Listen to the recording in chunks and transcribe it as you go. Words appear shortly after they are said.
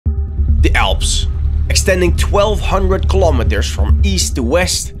The Alps. Extending 1,200 kilometers from east to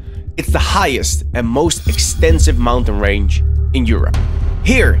west, it's the highest and most extensive mountain range in Europe.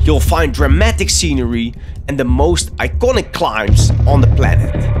 Here you'll find dramatic scenery and the most iconic climbs on the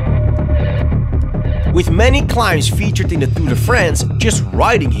planet. With many climbs featured in the Tour de France, just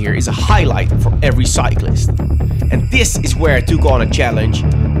riding here is a highlight for every cyclist. And this is where I took on a challenge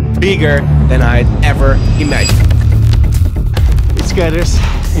bigger than I had ever imagined. It scatters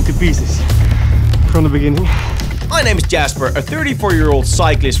into pieces from the beginning. My name is Jasper, a 34-year-old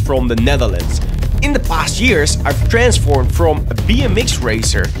cyclist from the Netherlands. In the past years, I've transformed from a BMX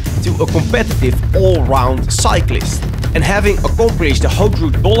racer to a competitive all-round cyclist. And having accomplished the Haute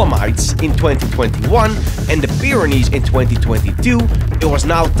Route Dolomites in 2021 and the Pyrenees in 2022, it was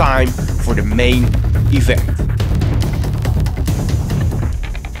now time for the main event.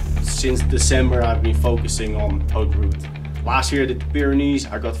 Since December, I've been focusing on Haute Route. Last year at the Pyrenees,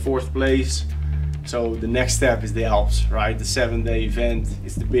 I got 4th place. So the next step is the Alps, right? The 7-day event.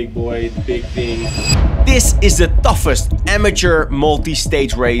 It's the big boy, the big thing. This is the toughest amateur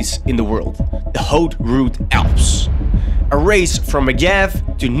multi-stage race in the world. The Haute Route Alps. A race from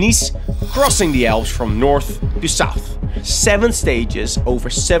Megève to Nice, crossing the Alps from north to south. 7 stages, over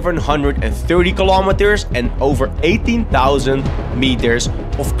 730 kilometers and over 18,000 meters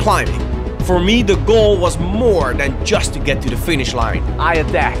of climbing. For me, the goal was more than just to get to the finish line. I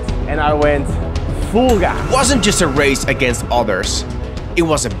attacked and I went full gas. It wasn't just a race against others, it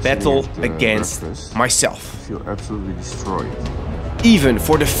was a battle against myself. I feel absolutely destroyed. Even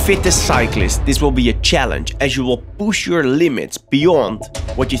for the fittest cyclist, this will be a challenge as you will push your limits beyond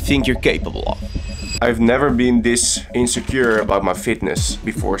what you think you're capable of. I've never been this insecure about my fitness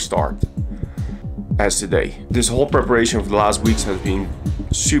before start as today. This whole preparation for the last weeks has been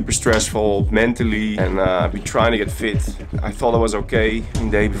super stressful mentally, and I've been trying to get fit. I thought I was okay. The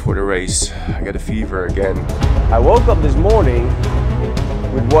day before the race, I got a fever again. I woke up this morning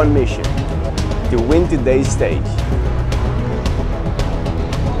with one mission: to win today's stage.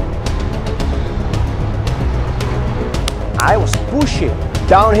 I was pushing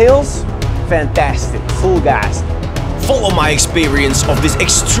downhills, fantastic, full gas. Follow my experience of this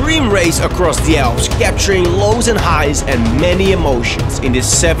extreme race across the Alps, capturing lows and highs and many emotions in this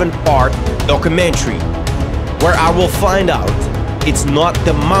 7-part documentary, where I will find out it's not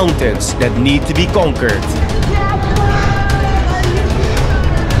the mountains that need to be conquered.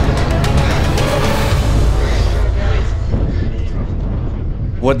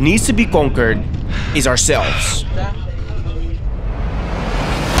 What needs to be conquered is ourselves.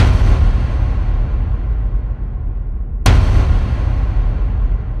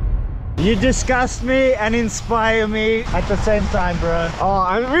 You disgust me and inspire me at the same time, bro. Oh,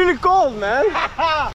 I'm really cold, man.